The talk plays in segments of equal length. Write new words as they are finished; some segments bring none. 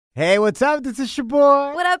Hey, what's up? This is your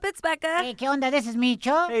boy. What up? It's Becca. Hey, ¿qué onda? This is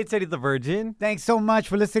Micho. Hey, it's Eddie the Virgin. Thanks so much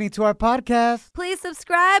for listening to our podcast. Please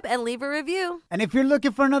subscribe and leave a review. And if you're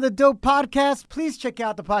looking for another dope podcast, please check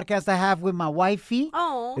out the podcast I have with my wifey.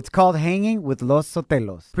 Oh. It's called Hanging with Los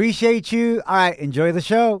Sotelos. Appreciate you. All right, enjoy the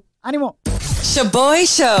show. Animo. Shaboy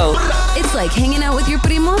Show. It's like hanging out with your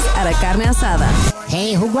primos at a carne asada.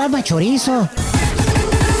 Hey, who grabbed my chorizo?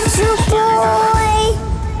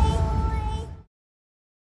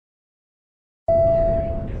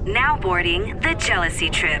 Now boarding the Jealousy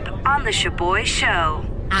Trip on the Shaboy Show.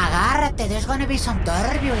 Agárrate, there's gonna be some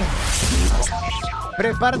turbulence.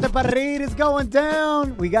 Prepárate para reír. It's going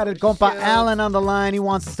down. We got el compa Alan on the line. He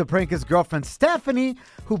wants us to prank his girlfriend Stephanie,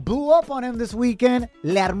 who blew up on him this weekend.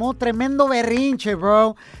 Le armó tremendo berrinche,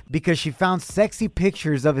 bro, because she found sexy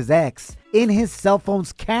pictures of his ex in his cell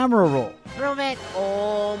phone's camera roll. Prove it.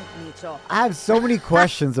 Oh, Micho. I have so many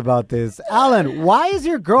questions about this. Alan, why is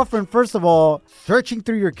your girlfriend, first of all, searching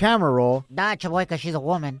through your camera roll? Nah, chaboy, because she's a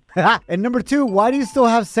woman. And number two, why do you still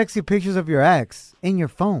have sexy pictures of your ex in your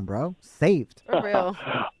phone, bro? Saved. For real.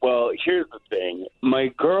 Well, here's the thing. My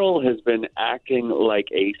girl has been acting like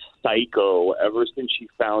a psycho ever since she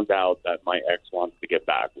found out that my ex wants to get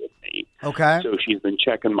back with me. Okay. So she's been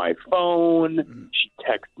checking my phone. She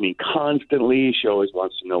texts me constantly. She always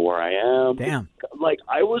wants to know where I am. Damn. Like,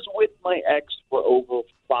 I was with my ex for over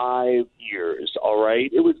 5 years, all right?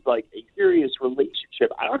 It was like a serious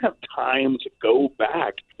relationship. I don't have time to go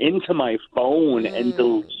back into my phone and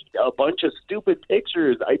delete a bunch of stupid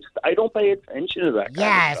pictures. I don't pay attention to that kind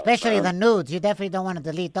Yeah, of stuff, especially man. the nudes. You definitely don't want to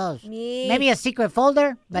delete those. Me. Maybe a secret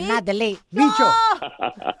folder, but not delete. Micho,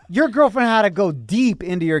 your girlfriend had to go deep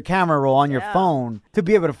into your camera roll on your phone to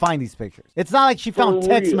be able to find these pictures. It's not like she found For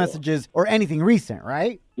text real. messages or anything recent,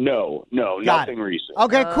 right? No, Got nothing it. recent.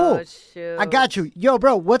 Okay, cool. Shoot. I got you. Yo,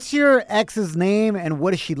 bro, what's your ex's name and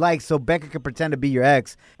what is she like so Becca can pretend to be your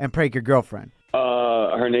ex and prank your girlfriend?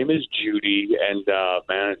 Her name is Judy, and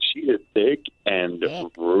man, she is thick and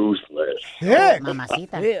ruthless. Heck.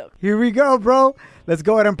 Mamacita. Yeah. Here we go, bro. Let's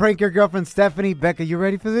go ahead and prank your girlfriend, Stephanie. Becca, you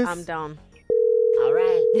ready for this? I'm down. All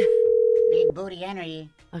right. Big booty energy.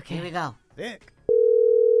 Okay. Here we go. Thick.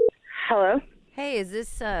 Hello. Hey, is this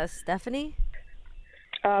Stephanie?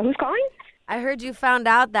 Who's calling? I heard you found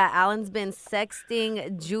out that Alan's been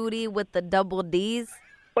sexting Judy with the double D's.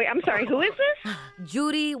 Wait, I'm sorry. Who is this?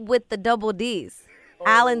 Judy with the double D's.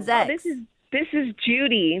 Alan's ex. This is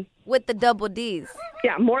Judy. With the double D's.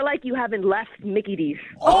 Yeah, more like you haven't left Mickey D's.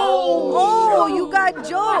 Oh, you got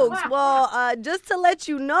jokes. Well, just to let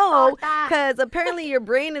you know, because apparently your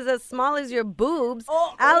brain is as small as your boobs,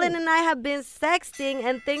 Alan and I have been sexting,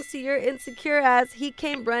 and thanks to your insecure ass, he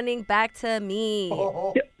came running back to me.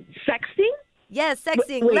 Sexting? Yes,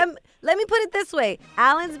 sexting. Wait. Let me put it this way.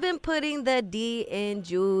 Alan's been putting the D in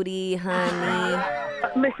Judy, honey.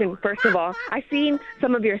 Listen, first of all, I seen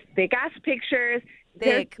some of your thick-ass pictures.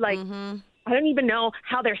 There's, Thick. like, I don't even know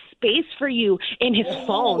how there's space for you in his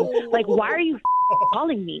phone. Like, why are you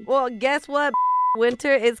calling me? Well, guess what?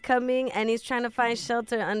 Winter is coming, and he's trying to find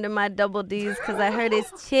shelter under my double D's because I heard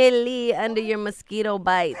it's chilly under your mosquito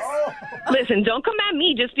bites. Listen, don't come at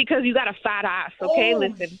me just because you got a fat ass, okay?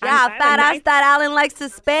 Listen. Yeah, I'm fat a ass nice- that Alan likes to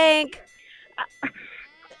spank.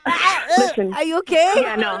 Listen. Are you okay?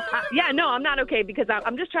 Yeah, no, I'm not okay because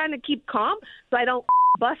I'm just trying to keep calm so I don't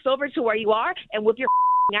bust over to where you are and whip your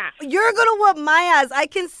ass. You're gonna whoop my ass. I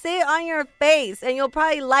can sit on your face, and you'll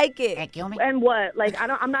probably like Hey, it. kill me. And what? Like,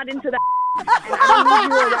 I'm not into that. And I don't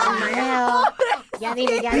need you around my ass. Ya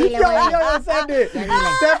dile, ya dile, Yo, güey. send it. Ya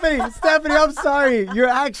dile. Stephanie, I'm sorry. You're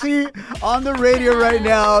actually on the radio right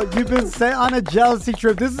now. You've been sent on a jealousy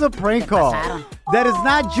trip. This is a prank call. Pasaron. That is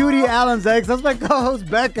not Judy Allen's ex. That's my co-host,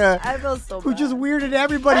 Becca, I feel so who bad. just weirded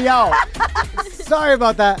everybody out. Sorry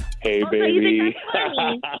about that. Hey, Also, you baby. think that's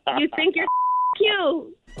funny. You think you're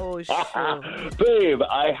cute. Oh, shoot. Babe,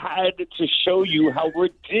 I had to show you how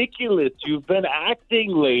ridiculous you've been acting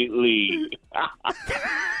lately.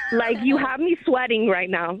 Like, you have me sweating right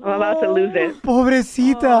now. I'm about to lose it.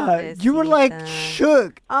 Pobrecita. You were like Pobrecita.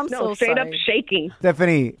 shook. I'm No, so straight sorry. up shaking.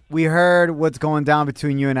 Stephanie, we heard what's going down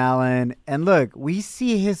between you and Alan. And look, we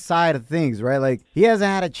see his side of things, right? Like, he hasn't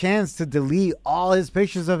had a chance to delete all his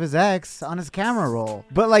pictures of his ex on his camera roll.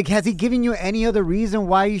 But, like, has he given you any other reason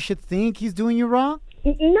why you should think he's doing you wrong?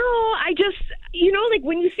 No, I just, like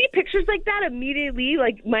when you see pictures like that, immediately,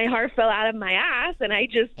 like my heart fell out of my ass and I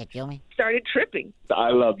just Hey, kill me. started tripping. I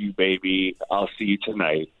love you, baby. I'll see you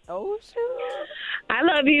tonight. Oh, shoot. I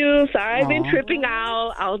love you. Sorry I've been tripping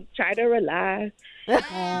out. I'll try to relax.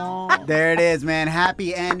 There it is, man.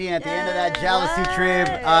 Happy ending at the end of that jealousy trip.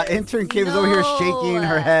 Intern Kim is over here shaking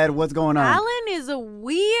her head. What's going on? Alan is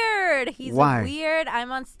weird. He's Why? weird.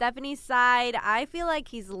 I'm on Stephanie's side. I feel like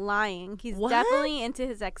he's lying. He's definitely into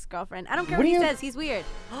his ex-girlfriend. I don't care what he says. He's weird.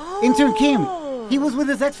 Intern Kim, he was with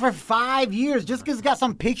his ex for 5 years. Just because he's got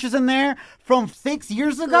some pictures in there from 6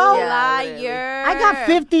 years ago? Liar. I got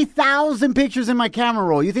 50,000 pictures in my camera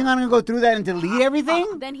roll. You think I'm going to go through that and delete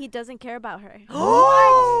everything? Then he doesn't care about her. What?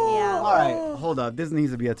 Yeah. All right, hold up. This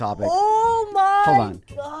needs to be a topic. Oh my Hold on.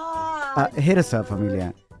 God. Hit us up,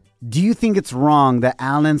 familia. Do you think it's wrong that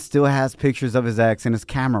Alan still has pictures of his ex in his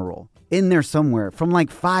camera roll? In there somewhere from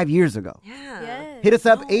like 5 years ago. Yeah. Hit us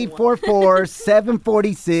up,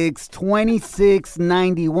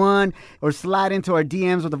 844-746-2691, or slide into our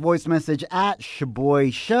DMs with a voice message at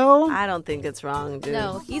Shaboy Show. I don't think it's wrong, dude.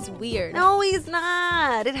 No, he's weird. No, he's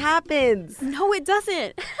not. It happens. No, it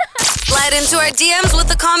doesn't. Slide into our DMs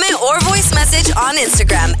with a comment or voice message on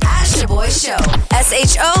Instagram at Shaboy Show.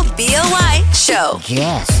 SHOBOY Show.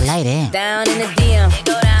 Yeah, slide in. Down in the DM.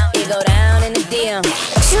 It go down in the DM.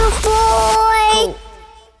 Shaboy!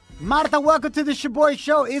 Marta, welcome to the Shaboy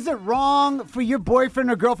Show. Is it wrong for your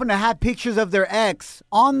boyfriend or girlfriend to have pictures of their ex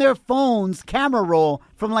on their phone's camera roll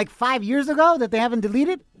from like 5 years ago that they haven't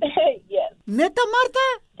deleted? Yes. Neta,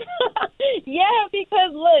 Marta? Yeah,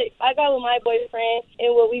 because look, I got with my boyfriend,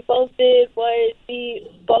 and what we both did was we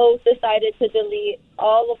both decided to delete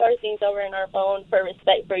all of our things over in our phone for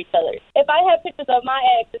respect for each other. If I had pictures of my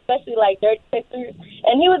ex, especially like dirty pictures,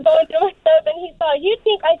 and he was going through my stuff and he saw, you'd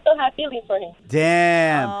think I still have feelings for him.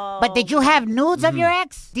 Damn. But did you have nudes of your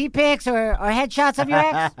ex? D-pics or headshots of your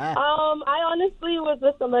ex? I honestly was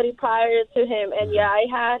with somebody prior to him, and yeah, I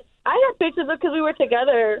had pictures because we were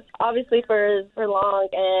together, obviously, for long,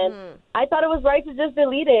 and I thought it was right to just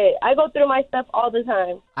delete it. I go through my stuff all the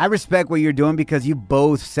time. I respect what you're doing because you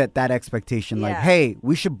both set that expectation. Like, Yeah. hey,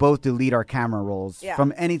 we should both delete our camera rolls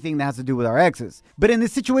from anything that has to do with our exes. But in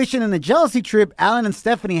this situation, in the jealousy trip, Alan and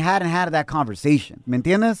Stephanie hadn't had that conversation. ¿Me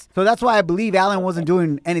entiendes? So that's why I believe Alan wasn't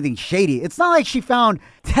doing anything shady. It's not like she found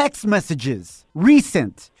text messages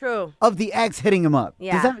recent True. of the ex hitting him up.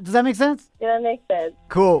 Yeah. Does that make sense? Yeah, that makes sense.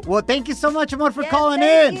 Cool. Well, thank you so much, Amor, for calling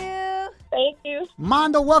Thank in. you. Thank you.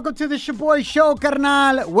 Mondo, welcome to the Shaboy Show,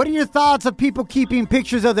 carnal. What are your thoughts of people keeping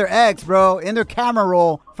pictures of their ex, bro, in their camera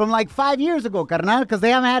roll from like 5 years ago, carnal, because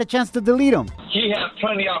they haven't had a chance to delete them? He has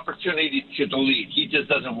plenty of opportunity to delete. He just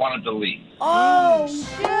doesn't want to delete. Oh,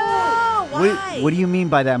 shoot. Why? What do you mean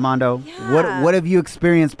by that, Mondo? Yeah. What have you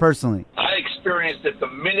experienced personally? I experienced it the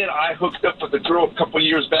minute I hooked up with a girl a couple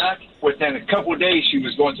years back. Within a couple of days, she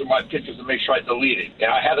was going through my pictures to make sure I deleted.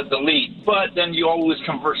 And I had to delete. But then you always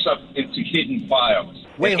convert stuff into hidden files.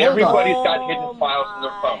 Wait, And hold on. everybody's got hidden files in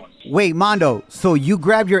their phones. Wait, Mondo, so you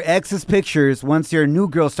grabbed your ex's pictures once your new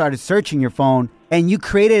girl started searching your phone, and you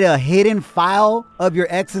created a hidden file of your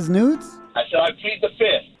ex's nudes? I said, I plead the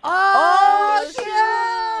fifth. Oh, shoot.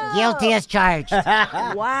 Guilty as charged.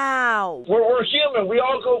 Wow. We're human. We're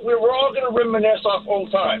all going to reminisce off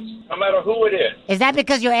old times, no matter who it is. Is that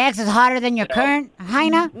because your ex is hotter than your current,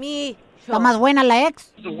 Jaina? Me. ¿Está más buena la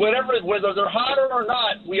ex? Whether they're hotter or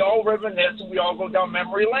not, we all reminisce and we all go down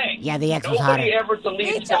memory lane. Yeah, the ex was Nobody hotter. ever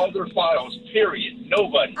deletes all their files, period.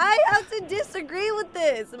 Nobody. I have to disagree with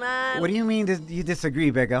this, man. What do you mean you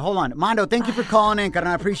disagree, Becca? Hold on. Mondo, thank you for calling in,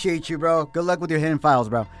 carnal. I appreciate you, bro. Good luck with your hidden files,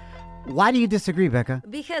 bro. Why do you disagree, Becca?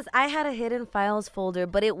 Because I had a hidden files folder,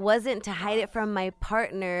 but it wasn't to hide it from my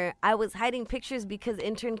partner. I was hiding pictures because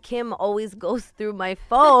intern Kim always goes through my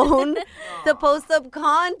phone to post up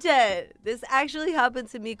content. This actually happened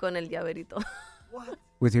to me con el llaverito.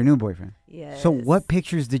 With your new boyfriend? Yes. So what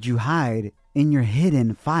pictures did you hide in your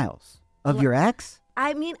hidden files? Of your ex?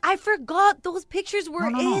 I mean, I forgot those pictures were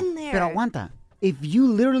in there. Pero aguanta. If you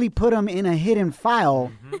literally put them in a hidden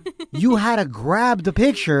file, you had to grab the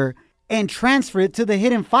picture and transfer it to the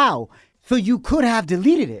hidden file. So you could have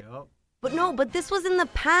deleted it. But this was in the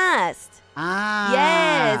past. Ah.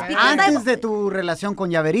 Yes, because Antes de tu relación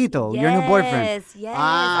con Llaverito, your new boyfriend. Yes.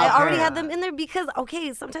 Ah, I already okay. had them in there because,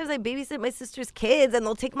 sometimes I babysit my sister's kids and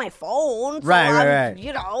they'll take my phone. So Right.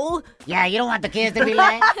 You know. Yeah, you don't want the kids to be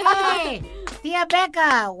like, hey, Tia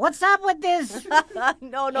Becca, what's up with this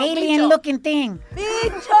No, alien-looking thing?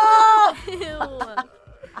 Bicho!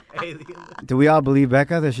 Do we all believe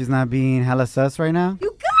Becca that she's not being hella sus right now?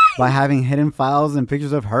 You guys! by having hidden files and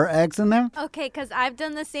pictures of her ex in there? Okay, because I've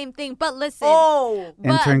done the same thing. But listen. But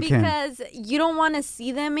Intern Kim. because you don't want to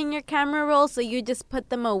see them in your camera roll, so you just put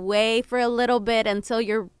them away for a little bit until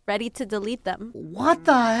you're ready to delete them. What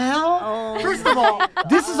the hell? First of all,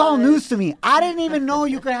 this is all news to me. I didn't even know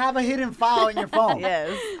you could have a hidden file in your phone.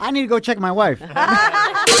 Yes. I need to go check my wife.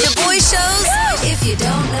 Shaboy shows. If you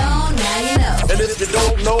don't know, now you know. And if you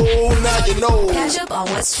don't know, now you know. Catch up on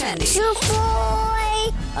what's trending.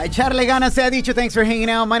 Echarle ganas se ha dicho. Thanks for hanging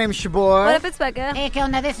out. My name is Shaboy. What up, it's Becca? Hey, ¿qué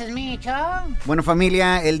onda? This is me, Cho. Bueno,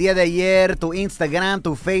 familia, el día de ayer, tu Instagram,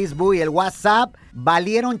 tu Facebook y el WhatsApp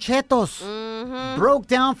valieron chetos. Broke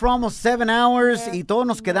down for almost 7 hours y todos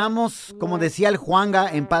nos quedamos, como decía el Juanga,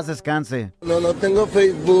 en paz descanse. No tengo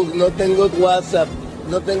Facebook, no tengo WhatsApp,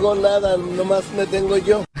 no tengo nada, nomás me tengo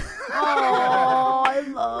yo. Oh, I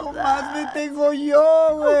love that. Nomás me tengo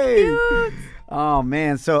yo, güey. Oh,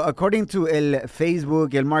 man. So, according to el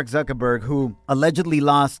Facebook, el Mark Zuckerberg, who allegedly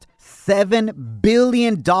lost $7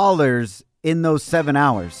 billion in those 7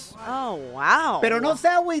 hours. Oh, wow. Pero no se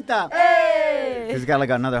agüita. Hey. He's got like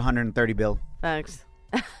another 130 bill. Thanks.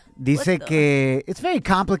 Dice que it's very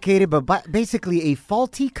complicated, but basically a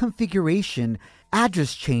faulty configuration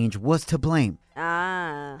address change was to blame.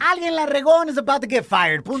 Alguien la regó and is about to get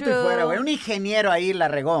fired. Punto y fuera, güey. Un ingeniero ahí la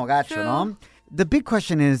regó, gacho, ¿no? The big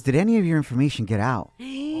question is, did any of your information get out?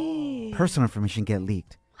 Personal information get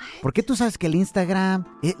leaked. Porque tú sabes que el Instagram,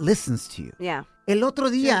 it listens to you. Yeah. El otro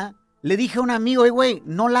día le dije a un amigo, hey, güey,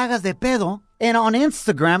 no la hagas de pedo. And on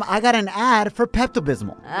Instagram, I got an ad for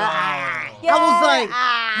Pepto-Bismol. I was like,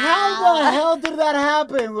 how the hell did that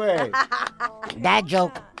happen, güey? That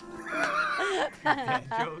joke.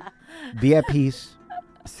 Be at peace.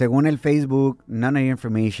 Según el Facebook, none of your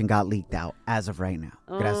information got leaked out as of right now.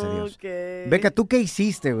 Gracias a Dios. Okay. Becca, ¿tú qué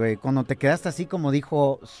hiciste, güey? Cuando te quedaste así como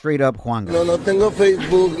dijo straight up Juanga. No tengo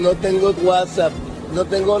Facebook, no tengo WhatsApp, no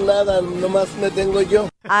tengo nada, nomás me tengo yo.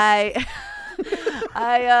 I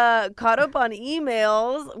caught up on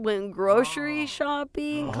emails, went grocery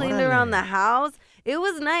shopping, cleaned around the house. It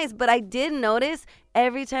was nice, but I did notice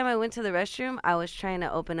every time I went to the restroom, I was trying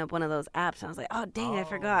to open up one of those apps. I was like, oh, dang, I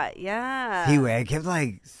forgot. Yeah. Sí, güey, I kept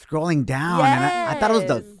like scrolling down. And I thought it was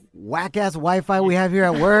the whack-ass Wi-Fi we have here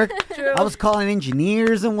at work. True. I was calling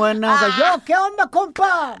engineers and whatnot. I was like, yo, ¿qué onda,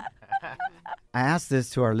 compa? I asked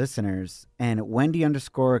this to our listeners, and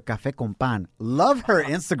Wendy_Café con Pan, love her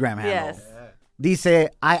Instagram handle. Yes. Dice,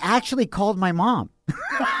 I actually called my mom.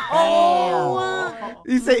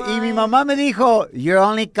 Dice, y mi mamá me dijo, you're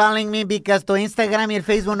only calling me because tu Instagram y el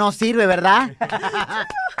Facebook no sirve, ¿verdad?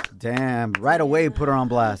 Damn, right away put her on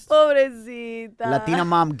blast. Pobrecita. Latina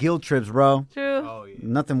mom guilt trips, bro. True. Oh, yeah.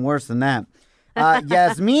 Nothing worse than that.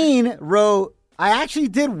 Yasmin wrote, I actually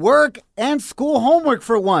did work and school homework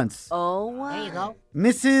for once. Oh, wow. There you go.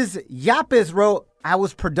 Mrs. Yapis wrote, I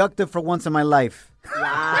was productive for once in my life.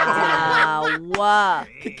 Wow.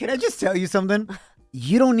 Can I just tell you something?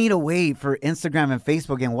 You don't need to wait for Instagram and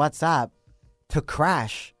Facebook and WhatsApp to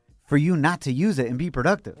crash for you not to use it and be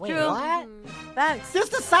productive. Wait, what? That's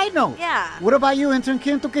Just a side note. Yeah. What about you, Intern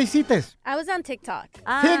Kim? ¿Tú qué hiciste? I was on TikTok.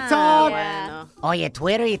 TikTok. Yeah. Oh, your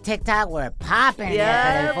Twitter, your TikTok were popping.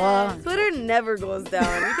 Yeah. Twitter never goes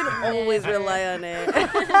down. You can always rely on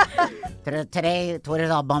it. Today, Twitter's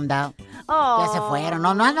all bummed out. Oh. Ya se fueron.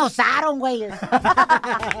 No usaron, güey.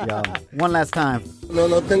 Yo, one last time.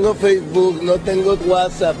 No tengo Facebook, no tengo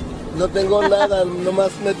WhatsApp, no tengo nada,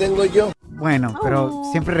 nomás me tengo yo. Bueno, pero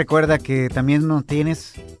siempre recuerda que también nos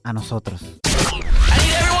tienes a nosotros.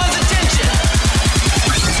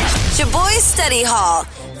 Shaboy Study Hall.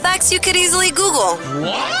 Facts you could easily Google.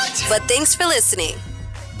 What? But thanks for listening.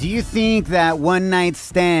 Do you think that one-night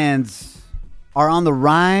stands are on the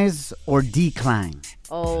rise or decline?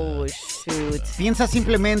 Oh, shoot. Piensa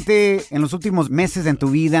simplemente en los últimos meses en tu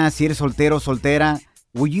vida, si eres soltero o soltera.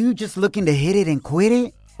 Were you just looking to hit it and quit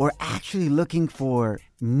it? Or actually looking for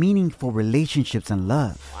meaningful relationships and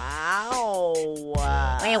love? Wow.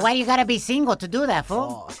 Wait, why do you gotta be single to do that,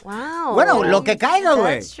 fool? Wow. Bueno, lo que caiga,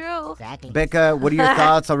 güey. That's true. Exactly. Becca, what are your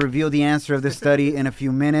thoughts? I'll reveal the answer of this study in a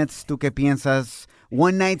few minutes. ¿Tú qué piensas?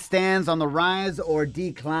 One-night stands on the rise or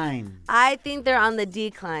decline? I think they're on the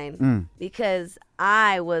decline because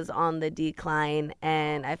I was on the decline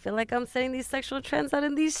and I feel like I'm setting these sexual trends out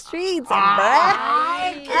in these streets. O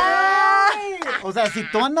sea, si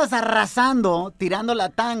tú andas arrasando, tirando la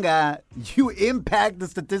tanga, you impact the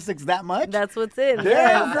statistics that much? That's what's in.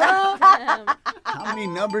 Damn, bro. How many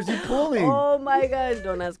numbers you pulling? Oh my gosh,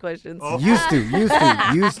 don't ask questions. Used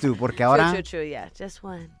to, porque ahora True, yeah, just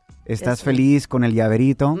one. estás feliz con el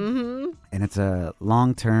llaverito, Mm-hmm. and it's a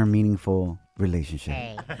long-term, meaningful relationship.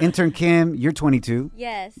 Hey. Intern Kim, you're 22.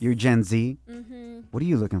 Yes. You're Gen Z. Mm-hmm. What are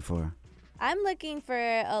you looking for? I'm looking for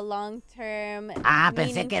a long-term,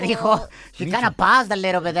 Pensé que meaningful- dijo, she kind of paused a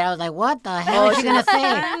little bit there. I was like, what the hell is she going to say?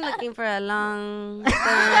 I'm looking for a long term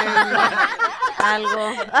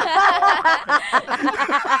algo.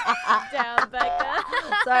 Down, Becca.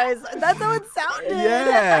 Sorry, that's how it sounded.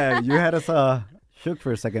 Yeah, you had us shook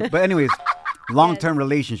for a second. But anyways, long-term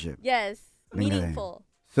relationship. Yes, Venga de. meaningful.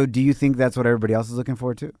 So do you think that's what everybody else is looking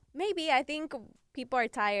for too? Maybe. I think people are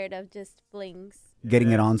tired of just flings.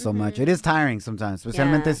 Getting it on so much. It is tiring sometimes.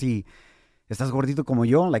 Especialmente si estás gordito como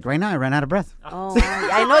yo. Like right now, I ran out of breath. Oh,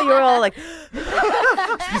 I know you're all like,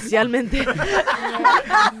 especialmente.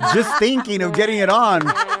 Just thinking of getting it on.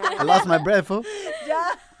 I lost my breath, fool.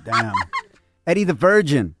 Damn. Eddie the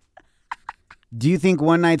Virgin. Do you think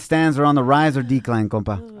one-night stands are on the rise or decline,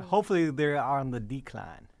 compa? Hopefully they are on the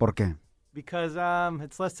decline. ¿Por qué? Because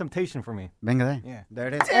it's less temptation for me. Venga de. Yeah. There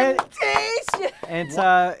it is. Temptation. And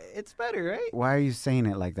it's better, right? Why are you saying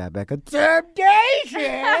it like that, Becca?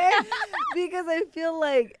 Temptation. Because I feel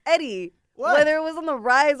like, Eddie, whether it was on the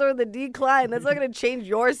rise or the decline, that's not going to change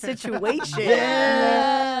your situation.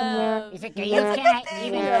 Dice que you can't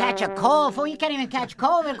even catch a cold. Fool, you can't even catch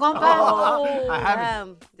COVID, compa. Oh, I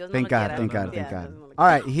haven't. Thank God, thank God, thank God. All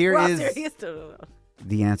right, here is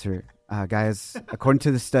the answer. Guys, according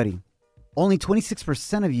to the study, only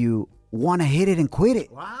 26% of you want to hit it and quit it.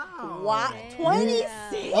 What? 26?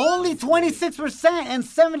 Only 26% and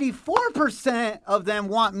 74% of them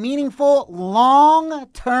want meaningful,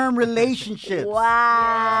 long-term relationships.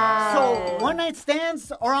 Wow. So one-night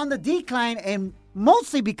stands are on the decline, and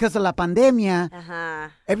mostly because of la pandemia.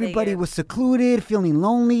 Everybody was secluded, feeling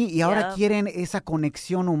lonely, y ahora quieren esa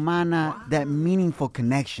conexión humana, that meaningful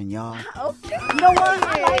connection, y'all. Okay. You know what?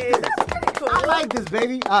 I like this. I like this,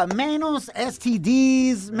 baby. Menos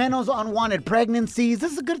STDs, menos unwanted pregnancies.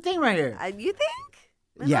 This is a good thing right here. You think?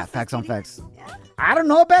 Yeah, facts on facts. I don't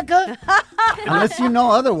know, Becca. Unless you know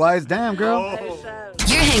otherwise. Damn, girl.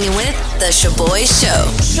 You're hanging with The Shaboy Show.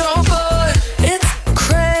 Shaboy, it's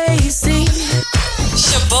crazy.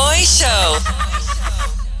 Shaboy Show.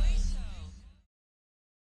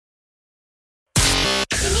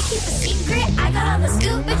 Can you keep a secret? I got all the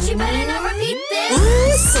scoop, but you better not repeat this.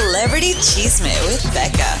 Ooh, Celebrity Cheesemate with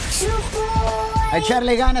Becca.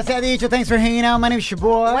 Echarle ganas, se ha dicho. Thanks for hanging out. My name is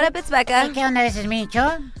Shaboy. What up, it's Becca. ¿Qué onda? This is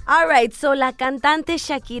Micho. All right, so la cantante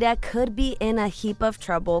Shakira could be in a heap of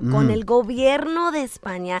trouble con el gobierno de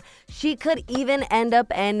España. She could even end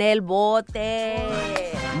up en el bote.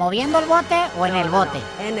 ¿Moviendo el bote o en el bote?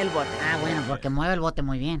 En el bote. Ah, bueno, porque mueve el bote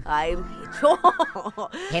muy bien. Ay, Micho.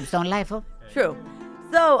 Hips don't lie, fool. True.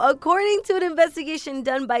 So, according to an investigation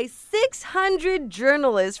done by 600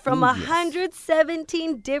 journalists from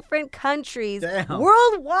 117 different countries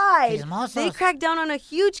worldwide, they cracked down on a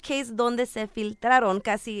huge case donde se filtraron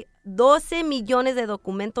casi 12 millones de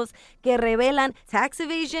documentos que revelan tax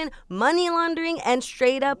evasion, money laundering, and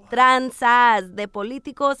straight up tranzas de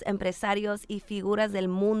políticos, empresarios y figuras del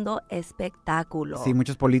mundo espectáculo. See,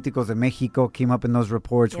 muchos políticos de Mexico came up in those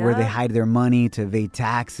reports where they hide their money to evade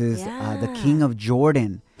taxes. The king of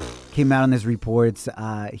Jordan came out in his reports.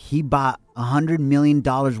 He bought $100 million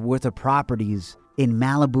worth of properties in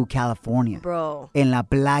Malibu, California. Bro. En la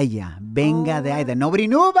playa. Venga de ahí that nobody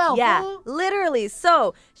knew about. Yeah, fool. literally.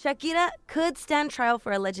 So, Shakira could stand trial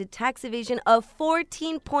for alleged tax evasion of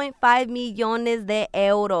 14.5 millones de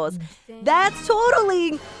euros. That's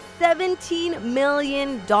totaling $17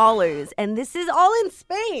 million. And this is all in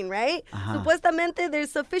Spain, right? Supuestamente,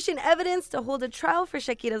 there's sufficient evidence to hold a trial for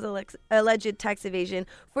Shakira's alleged tax evasion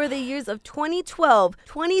for the years of 2012,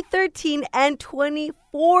 2013, and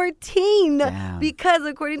 2014. Damn. Because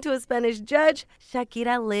according to a Spanish judge,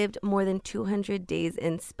 Shakira lived more than 200 days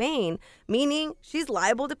in Spain, meaning she's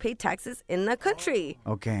liable to pay taxes in the country.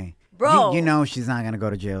 Okay. Bro. You know she's not going to go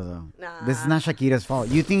to jail, though. Nah. This is not Shakira's fault.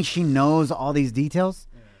 You think she knows all these details?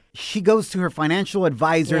 She goes to her financial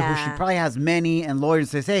advisor, who she probably has many, and lawyers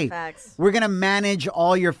says, hey, we're going to manage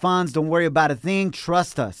all your funds. Don't worry about a thing.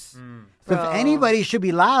 Trust us. So if anybody should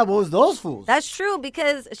be liable, it's those fools. That's true,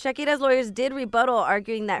 because Shakira's lawyers did rebuttal,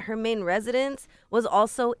 arguing that her main residence was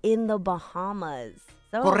also in the Bahamas.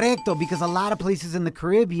 So, Correcto, because a lot of places in the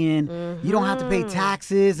Caribbean, you don't have to pay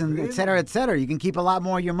taxes and et cetera, et cetera. You can keep a lot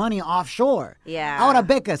more of your money offshore. Yeah. Ahora,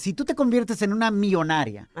 Becca, si tú te conviertes en una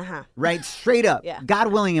millonaria, right, straight up,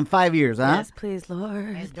 God willing, in 5 years, huh? Yes, please,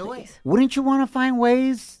 Lord. Let's do it. Wouldn't you want to find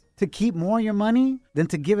ways to keep more of your money than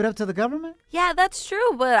to give it up to the government? Yeah, that's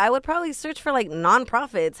true, but I would probably search for like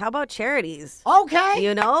nonprofits. How about charities? Okay.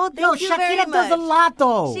 You know? Thank you very Shakira does a much. lot,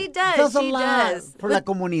 though. She does. Does a She lot does. for la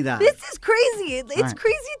comunidad. This is crazy. It's right.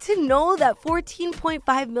 crazy to know that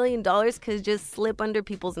 $14.5 million could just slip under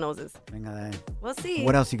people's noses. Venga de ahí. We'll see.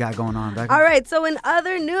 What else you got going on, Becca? All right, so in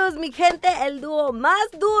other news, mi gente, el dúo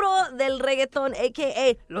más duro del reggaetón,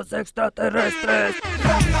 a.k.a. Los Extraterrestres.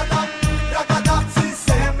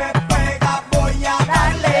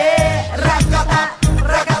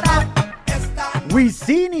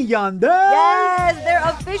 Wisin y Yandel. Yes, they're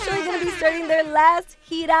officially going to be starting their last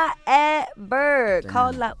gira ever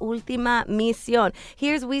called La Última Misión.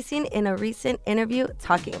 Here's Wisin in a recent interview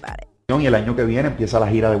talking about it. Y el año que viene empieza la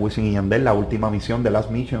gira de Wisin y Yandel, la última misión de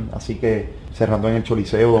Last Mission, así que cerrando en el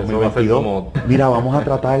Choliseo 2022. Mira, vamos a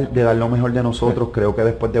tratar de dar lo mejor de nosotros. Creo que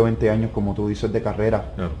después de 20 años, como tú dices, de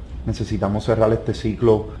carrera, necesitamos cerrar este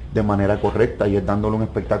ciclo de manera correcta y es dándole un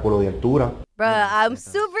espectáculo de altura. Bruh, I'm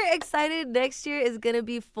super excited. Next year is going to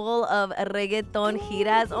be full of reggaeton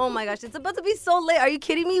giras. Oh my gosh, it's about to be so lit. Are you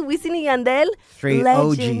kidding me? Wisin y Yandel? Straight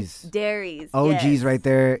OGs. Legendaries. OGs yes. right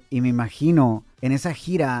there. Y me imagino, en esa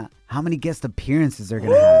gira, how many guest appearances they're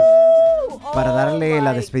going to have. Para darle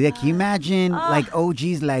la despedida. Can you imagine, like,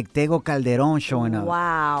 OGs like Tego Calderón showing up?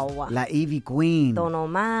 Wow. La Ivy Queen. Don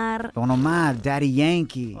Omar. Daddy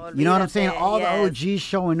Yankee. You know what I'm saying? All the OGs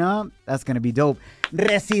showing up. That's going to be dope.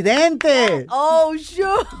 Residente. Oh,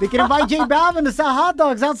 sure. They can invite J Balvin to sell hot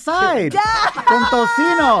dogs outside. Con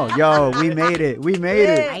tocino. Yo, we made it. We made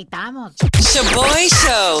it. Ahí estamos. Shaboy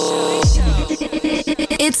Show.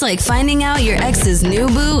 It's like finding out your ex's new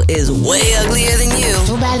boo is way uglier than you.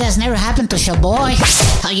 Too bad that's never happened to Shaboy.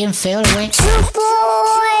 How you feel, güey?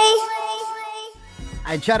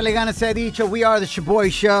 A echarle ganas se ha dicho. We are the Shaboy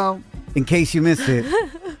Show. In case you missed it,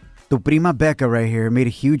 tu prima Becca right here made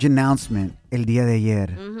a huge announcement el día de ayer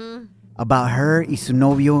about her y su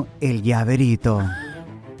novio El Llaverito.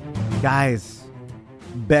 Guys,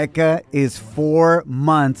 Becca is 4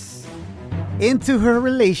 months into her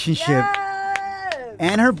relationship.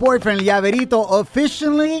 And her boyfriend, El Llaverito,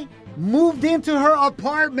 officially moved into her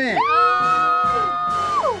apartment.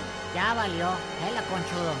 Ya valió. Hela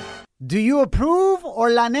conchudo. Do you approve or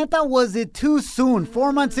la neta was it too soon?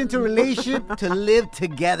 4 months into a relationship to live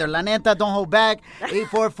together. La neta, don't hold back.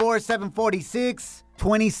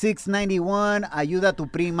 844-746-2691. Ayuda a tu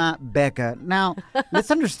prima Becca. Now, let's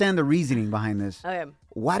understand the reasoning behind this. Okay.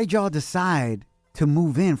 Why did y'all decide to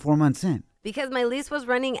move in 4 months in? Because my lease was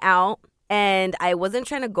running out and I wasn't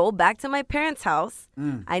trying to go back to my parents' house.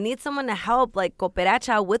 I need someone to help, like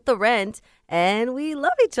cooperacha with the rent, and we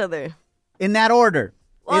love each other. In that order.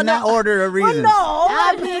 In that order of reasons. Well, no,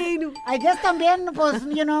 I mean, I guess también, pues,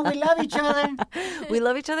 you know, we love each other. we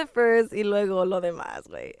love each other first y luego lo demás,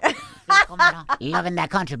 güey. Loving that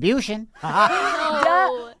contribution. Yeah.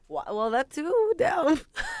 Well, that too, down.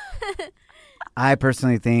 I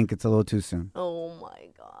personally think it's a little too soon. Oh, my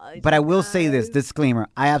God. But I will say this, disclaimer.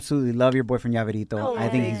 I absolutely love your boyfriend, Llaverito. Oh, I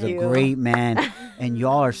think he's a thank you. great man. And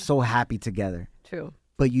y'all are so happy together. True.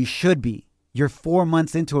 But you should be. You're 4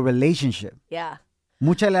 months into a relationship. Yeah.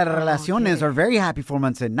 Muchas de las relaciones are very happy 4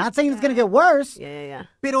 months in. Not saying it's going to get worse. Yeah.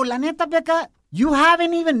 Pero la neta, Becca, you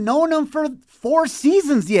haven't even known him for 4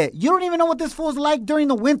 seasons yet. You don't even know what this fool's like during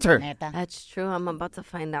the winter. That's true. I'm about to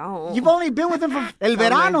find out. You've only been with him for el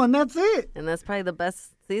verano, and that's it. And that's probably the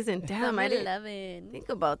best season. Damn, I didn't love it. think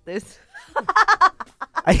about this.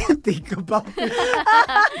 I didn't think about it.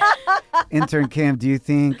 Intern Kim, do you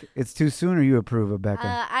think it's too soon or you approve of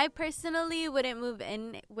Becca? I personally wouldn't move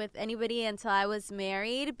in with anybody until I was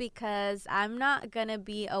married because I'm not going to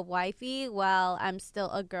be a wifey while I'm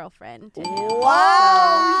still a girlfriend to him.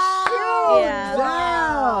 Wow, shoot, Yeah.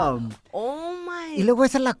 damn. Oh, my Y luego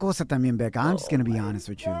esa es la cosa también, Becca. I'm just going to be honest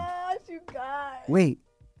with you. gosh, you guys. Wait,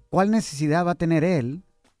 ¿cuál necesidad va a tener él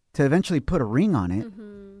to eventually put a ring on it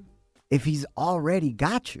if he's already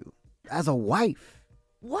got you as a wife?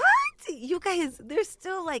 What? You guys, they're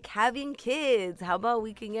still like having kids. How about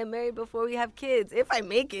we can get married before we have kids? If I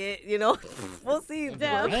make it, you know, we'll see.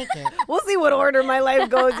 We'll see what order my life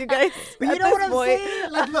goes, you guys. But you know what I'm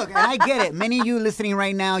saying? Like, look, and I get it. Many of you listening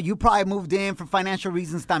right now, you probably moved in for financial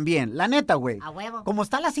reasons también. La neta, güey. A huevo. Como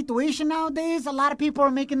está la situation nowadays, a lot of people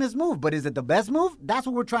are making this move. But is it the best move? That's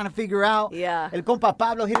what we're trying to figure out. Yeah. El compa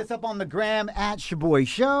Pablo hit us up on the gram at Shaboy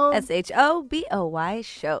Show. SHOBOY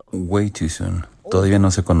show. Way too soon. Todavía no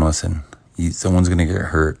se conocen. Y someone's gonna get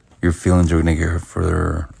hurt. Your feelings are gonna get hurt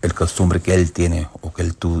for el costumbre que él tiene o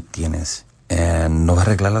que tú tienes. And no va a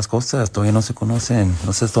arreglar las cosas. Todavía no se conocen.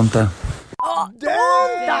 No seas tonta. Oh,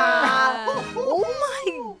 tonta! Oh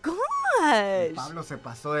my gosh. Pablo se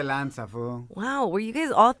pasó de lanza, fool. Wow, were you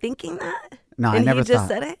guys all thinking that? No, and I never he just thought.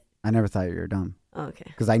 said it? I never thought you were dumb. Oh, okay.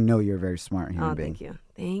 Because I know you're a very smart human being. Thank you.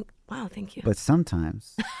 Wow, thank you. But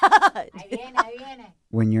sometimes,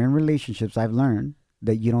 when you're in relationships, I've learned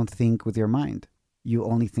that you don't think with your mind. You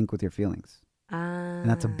only think with your feelings. And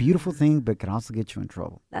that's a beautiful thing, but can also get you in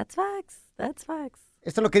trouble. That's facts. That's facts.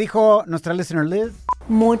 Esto es lo que dijo nuestra listener Liz.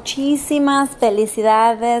 Muchísimas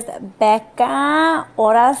felicidades, Becca.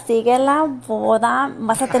 Ahora sigue la boda.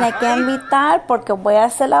 Vas a tener que invitar porque voy a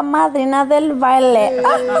ser la madrina del baile.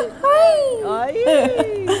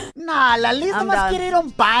 Nah, la Liz nomás quiere ir a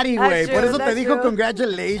un party, güey. Por eso te dijo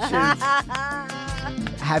congratulations.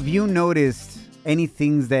 Have you noticed any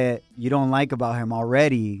things that you don't like about him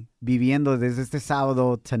already? Viviendo desde este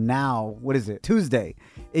sábado to now, what is it, Tuesday?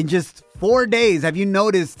 In just 4 days, have you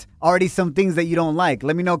noticed already some things that you don't like?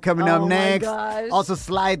 Let me know coming up next. Gosh. Also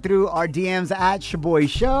slide through our DMs at Shaboy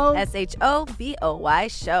Show. SHOBOY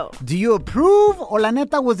Show. Do you approve? O la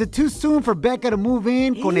neta, was it too soon for Becca to move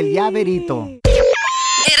in con el llaverito?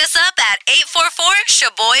 Hit us up at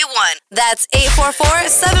 844-SHABOY1. That's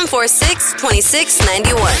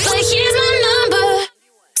 844-746-2691. Well, here's my number,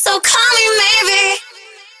 so call me maybe.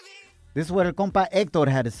 This is what el compa Hector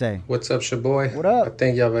had to say. What's up, Shaboy? What up? I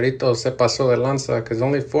think Llaverito se pasó de lanza because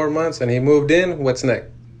only 4 months and he moved in. What's next?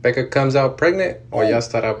 Becca comes out pregnant or ya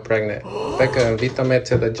estará pregnant? Becca, invítame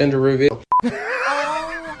to the gender reveal.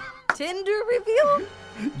 Tinder reveal?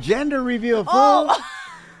 Gender reveal, fool.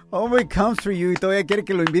 Hombre comes for you y todavía quiere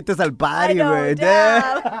que lo invites al party, güey.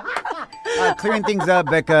 Clearing things up,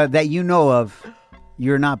 Becca, that you know of,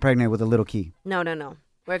 you're not pregnant with a little key. No.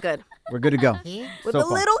 We're good. We're good to go. With So a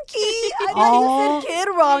far. little key? I thought you said kid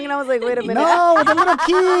wrong, and I was like, wait a minute. No, with a little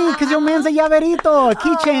key, because your man's a llaverito, a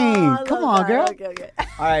keychain. Come on, girl. Okay.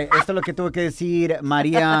 All right, esto es lo que tuvo que decir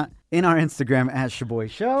María in our Instagram at Shaboy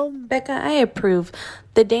Show. Becca, I approve.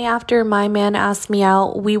 The day after my man asked me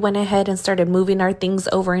out, we went ahead and started moving our things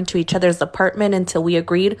over into each other's apartment until we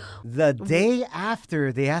agreed. The day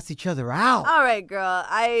after they asked each other out. All right, girl.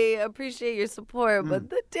 I appreciate your support, but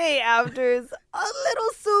the day after is a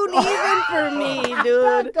little soon even for me,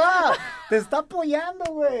 dude. Te está apoyando,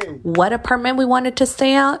 güey. What apartment we wanted to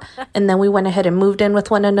stay at, and then we went ahead and moved in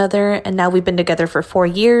with one another, and now we've been together for 4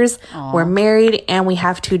 years. Aw. We're married, and we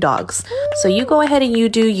have 2 dogs. So you go ahead and you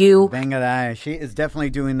do you. Venga, da. She is definitely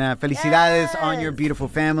doing that. Felicidades on your beautiful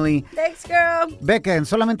family. Thanks, girl. Becca, en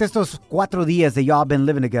solamente estos 4 días that y'all been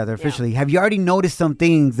living together officially, have you already noticed some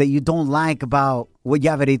things that you don't like about what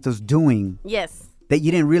Llaverito's doing Yes. that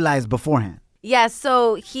you didn't realize beforehand? Yeah,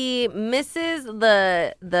 so he misses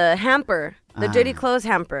the hamper, the dirty clothes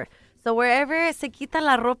hamper. So wherever se quita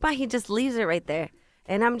la ropa, he just leaves it right there.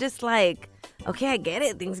 And I'm just like, okay, I get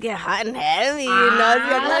it. Things get hot and heavy, you know.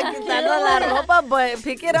 Si anda quitando la ropa, but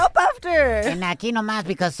pick it up after. And aquí nomás,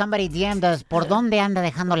 because somebody DM'd us, ¿por dónde anda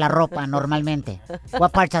dejando la ropa normalmente?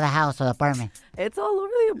 What parts of the house or the apartment? It's all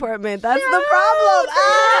over the apartment. That's the problem.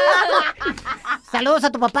 Saludos a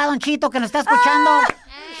tu papá, Don Chito, que nos está escuchando.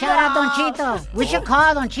 Shout out, Don Chito. We should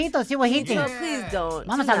call Don Chito, see what he thinks. No, please don't.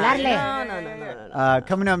 Vamos a hablarle. No.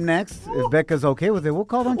 Coming up next, if Becca's okay with it, we'll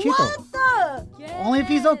call Don Chito. Only if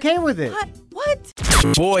he's okay with it. What?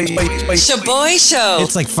 Boy. Shaboy Show.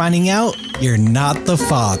 It's like finding out you're not the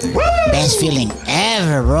father. Best feeling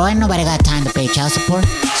ever, bro. Ain't nobody got time to pay child support.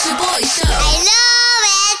 Shaboy Show.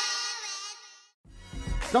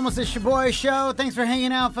 Somos el Shaboy Show. Thanks for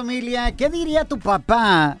hanging out, familia. ¿Qué diría tu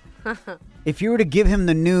papá if you were to give him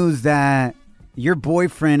the news that your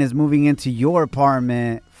boyfriend is moving into your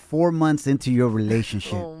apartment 4 months into your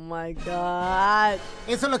relationship? Oh my God.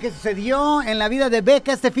 Eso es lo que sucedió en la vida de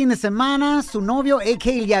Becca este fin de semana. Su novio,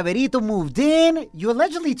 a.k.a. El Llaverito, moved in. You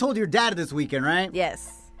allegedly told your dad this weekend, right?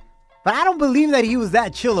 Yes. But I don't believe that he was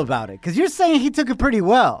that chill about it, because you're saying he took it pretty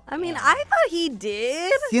well. I mean, I thought he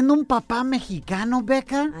did. Siendo un papá mexicano,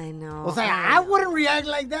 Becca. I know. O sea, I wouldn't react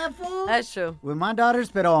like that, fool. That's true. With my daughters,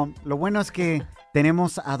 pero lo bueno es que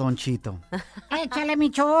tenemos a Don Chito. Échale, mi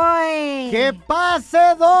choy. ¡Que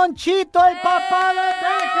pase, Don Chito, el papá de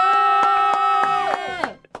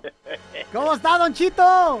Becca! ¿Cómo está, Don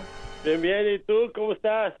Chito? Bien, ¿y tú cómo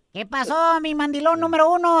estás? ¿Qué pasó, mi mandilón número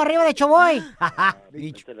 1 arriba de Choboy?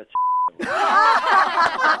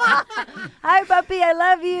 Hi, papi, I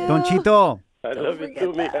love you. Don Chito, I love you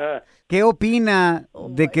too, mija. ¿qué opina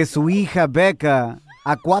de que su hija Becca,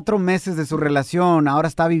 a 4 meses de su relación, ahora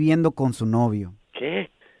está viviendo con su novio? ¿Qué?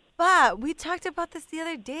 Pa, we talked about this the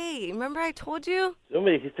other day. Remember I told you? ¿No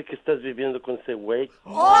me dijiste que estás viviendo con ese güey?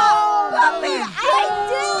 Oh, papi, I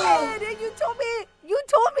did. And you told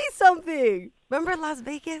me something. Remember Las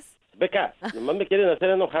Vegas? Beca, nomás me quieren hacer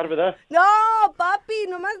enojar, ¿verdad? No, papi,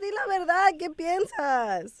 nomás di la verdad. ¿Qué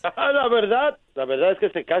piensas? La verdad es que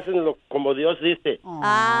se casen como Dios dice.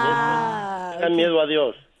 Tengan miedo a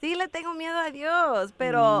Dios. Sí, le tengo miedo a Dios,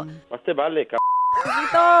 pero Más te vale,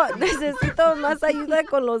 necesito más ayuda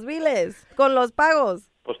con los biles, con los pagos.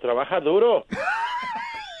 Pues trabaja duro.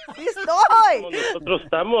 ¡Sí estoy! Como nosotros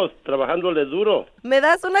estamos trabajándole duro. ¿Me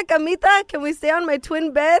das una camita? Can we stay on my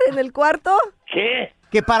twin bed en el cuarto? ¿Qué?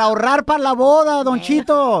 Que para ahorrar para la boda, Don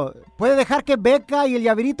Chito, ¿puede dejar que Becca y el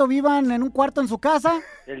llaverito vivan en un cuarto en su casa?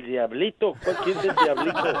 El diablito. ¿Quién es el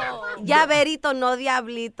diablito? Llaverito, no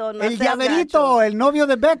diablito. No El seas llaverito, gacho. el novio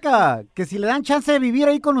de Becca, que si le dan chance de vivir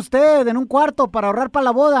ahí con usted en un cuarto para ahorrar para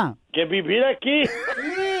la boda. ¿Que vivir aquí?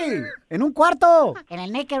 Sí, en un cuarto. En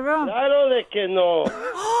el naked room. Claro de que no.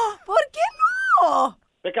 ¿Por qué no?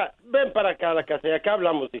 Beca, ven para acá a la casa y acá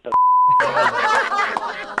hablamos, hija.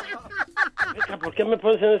 Beca, ¿por qué me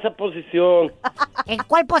pones en esa posición? ¿En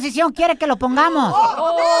cuál posición quiere que lo pongamos?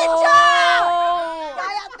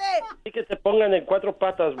 ¡Cállate! Y que te pongan en 4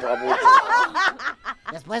 patas, baboso.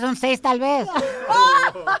 Después de un 6 tal vez.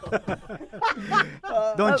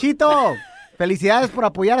 Don Chito, felicidades por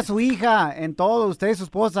apoyar a su hija en todo, usted y su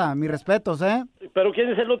esposa. Mis respetos, ¿eh? Pero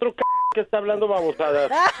 ¿quién es el otro que está hablando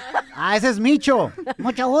babosadas? Ah, ese es Micho.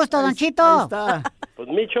 Mucho gusto, Don Chito. Ahí está. Pues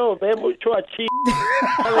Micho, ve mucho a Chi.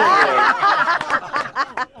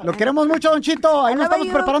 Lo queremos mucho, Don Chito. Ahí nos estamos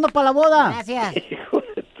preparando para la boda. Gracias. Hijo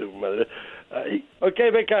de tu madre. Ay, ok,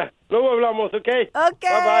 Beca. Luego hablamos, ¿ok? Ok, Bye,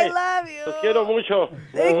 bye. love you. Los quiero mucho.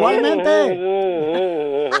 Igualmente.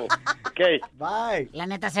 Ok. Bye. La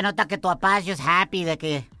neta se nota que tu papá es just happy de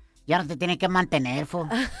que ya no te tiene que mantener, fo.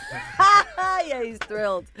 Yeah, he's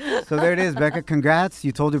thrilled. So there it is, Becca. Congrats.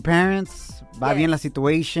 You told your parents. Va bien la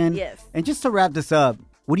situation. Yes. And just to wrap this up,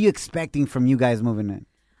 what are you expecting from you guys moving in?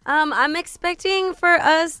 I'm expecting for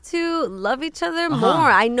us to love each other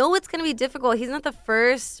more. I know it's going to be difficult. He's not the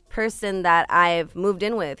first person that I've moved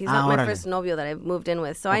in with. He's not my órale. first novio that I've moved in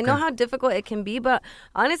with. So I know how difficult it can be, but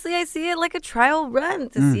honestly, I see it like a trial run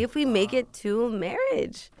to see if we make it to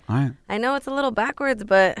marriage. All right. I know it's a little backwards,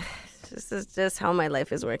 but this is just how my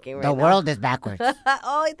life is working right The now. world is backwards.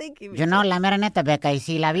 Oh, thank you. You know, la mera neta, Becca. Y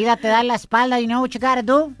si la vida te da la espalda, you know what you gotta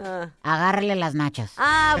do? Agárrale las nachas.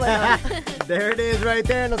 Ah, bueno. There it is right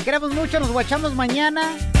there. Los queremos mucho. Nos guachamos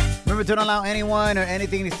mañana. Remember to don't allow anyone or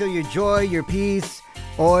anything to steal your joy, your peace,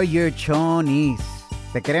 or your chonis.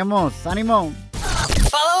 Te queremos. Ánimo.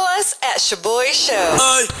 Follow us at Shaboy Show.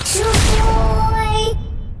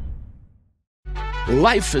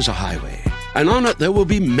 Life is a highway, and on it there will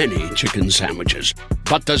be many chicken sandwiches.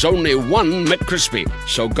 But there's only one McCrispy.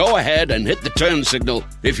 So go ahead and hit the turn signal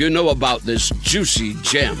if you know about this juicy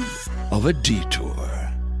gem of a detour.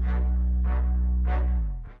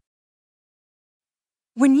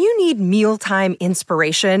 When you need mealtime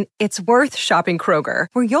inspiration, it's worth shopping Kroger,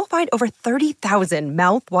 where you'll find over 30,000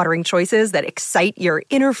 mouth-watering choices that excite your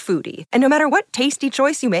inner foodie. And no matter what tasty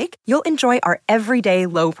choice you make, you'll enjoy our everyday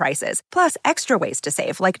low prices, plus extra ways to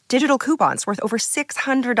save, like digital coupons worth over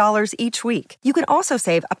 $600 each week. You can also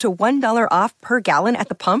save up to $1 off per gallon at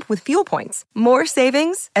the pump with fuel points. More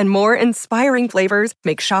savings and more inspiring flavors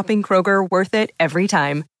make shopping Kroger worth it every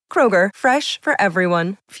time. Kroger, fresh for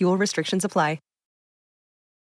everyone. Fuel restrictions apply.